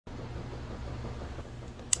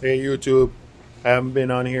Hey YouTube, I haven't been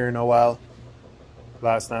on here in a while.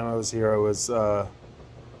 Last time I was here I was in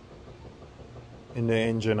the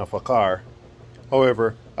engine of a car.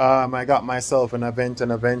 However, I got myself an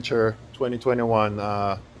Aventure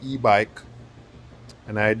 2021 e-bike,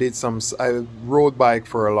 and I rode bike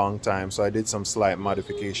for a long time, so I did some slight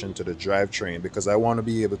modification to the drivetrain because I want to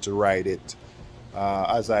be able to ride it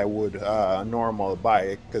as I would a normal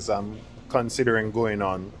bike, because I'm considering going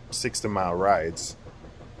on 60-mile rides.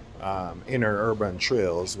 Inner urban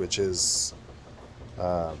trails, which is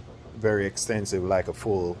very extensive, like a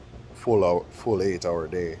full 8-hour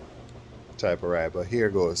day type of ride. But here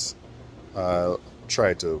goes.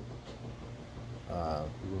 Try to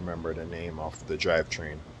remember the name of the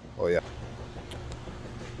drivetrain. Oh yeah.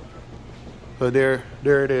 So there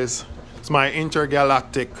it is. It's my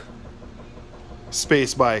intergalactic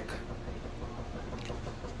space bike.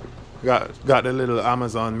 Got the little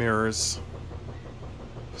Amazon mirrors.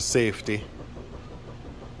 Safety.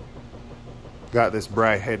 Got this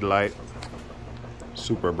bright headlight,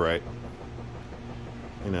 super bright,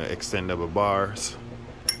 extendable bars,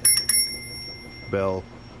 bell,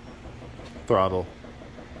 throttle.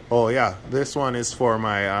 Oh yeah, this one is for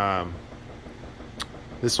my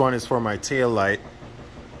tail light.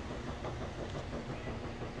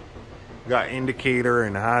 Got indicator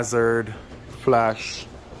and hazard, flash,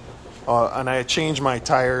 and I changed my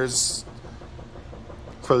tires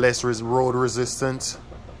for less road resistance.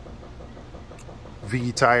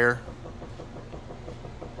 V tire,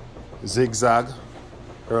 zigzag.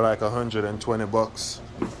 They're like $120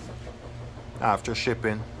 after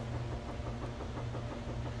shipping.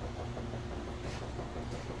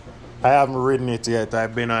 I haven't ridden it yet.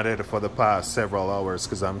 I've been at it for the past several hours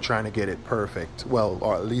because I'm trying to get it perfect, well,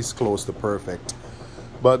 or at least close to perfect.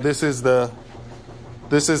 But this is the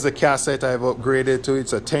cassette I've upgraded to.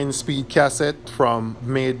 It's a 10-speed cassette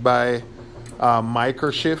made by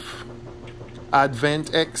Microshift,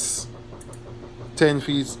 adventx,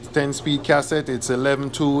 10-speed cassette. It's 11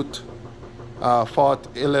 tooth,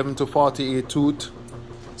 11 to 48 tooth.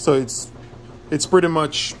 So it's pretty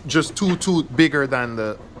much just 2 tooth bigger than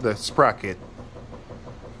the sprocket.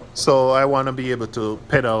 So I want to be able to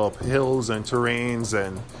pedal up hills and terrains,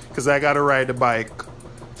 and because I got to ride the bike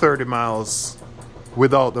 30 miles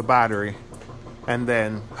without the battery, and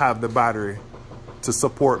then have the battery to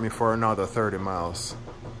support me for another 30 miles.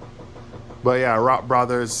 But yeah, Rock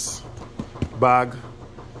Brothers bag,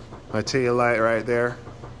 my tail light right there.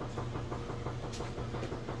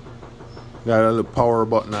 Got a little power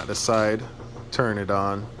button at the side, turn it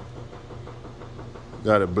on.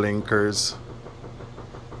 Got a blinkers.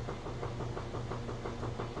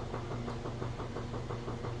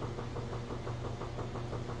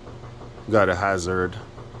 Got a hazard.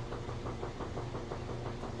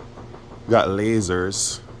 Got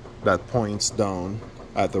lasers that points down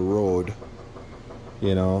at the road,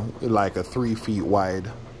 like a 3 feet wide.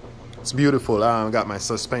 It's beautiful. Got my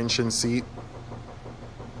suspension seat.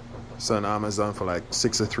 It's on Amazon for like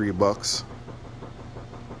 $63.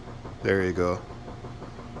 There you go.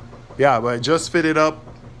 Yeah, but I just fitted up.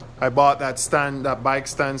 I bought that bike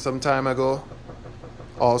stand some time ago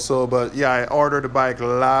also. But yeah, I ordered the bike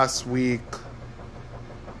last week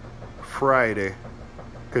Friday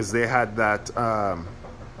because they had that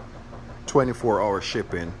 24-hour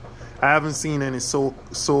shipping. I haven't seen any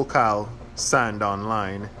SoCal sand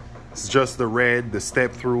online. It's just the red, the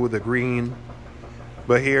step through, the green.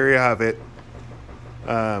 But here you have it.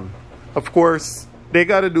 Of course, they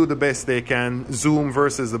got to do the best they can. Zoom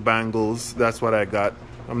versus the Bangles. That's what I got.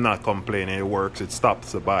 I'm not complaining. It works. It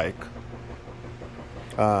stops the bike.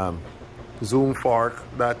 Zoom fork,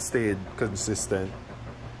 that stayed consistent.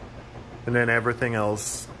 And then everything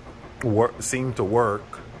else seemed to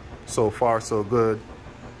work. So far, so good.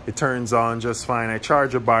 It turns on just fine. I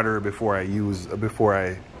charge a battery before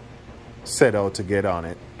I set out to get on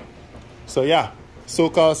it. So yeah,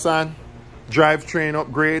 SoCal San drivetrain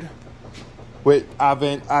upgrade with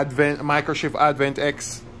Microshift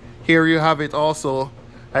adventx. Here you have it also.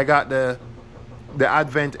 I got the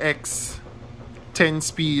adventx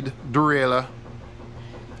 10-speed derailleur.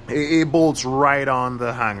 It bolts right on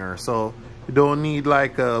the hanger, so you don't need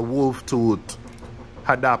like a wolf tooth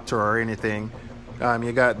adapter or anything.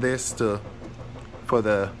 You got this for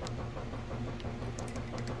the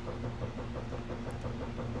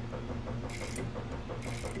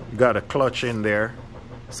got a clutch in there,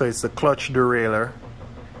 so it's the clutch derailleur.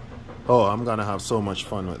 Oh, I'm gonna have so much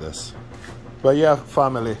fun with this. But yeah,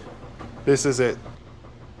 family, this is it.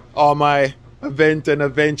 All my event and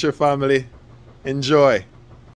adventure family, enjoy.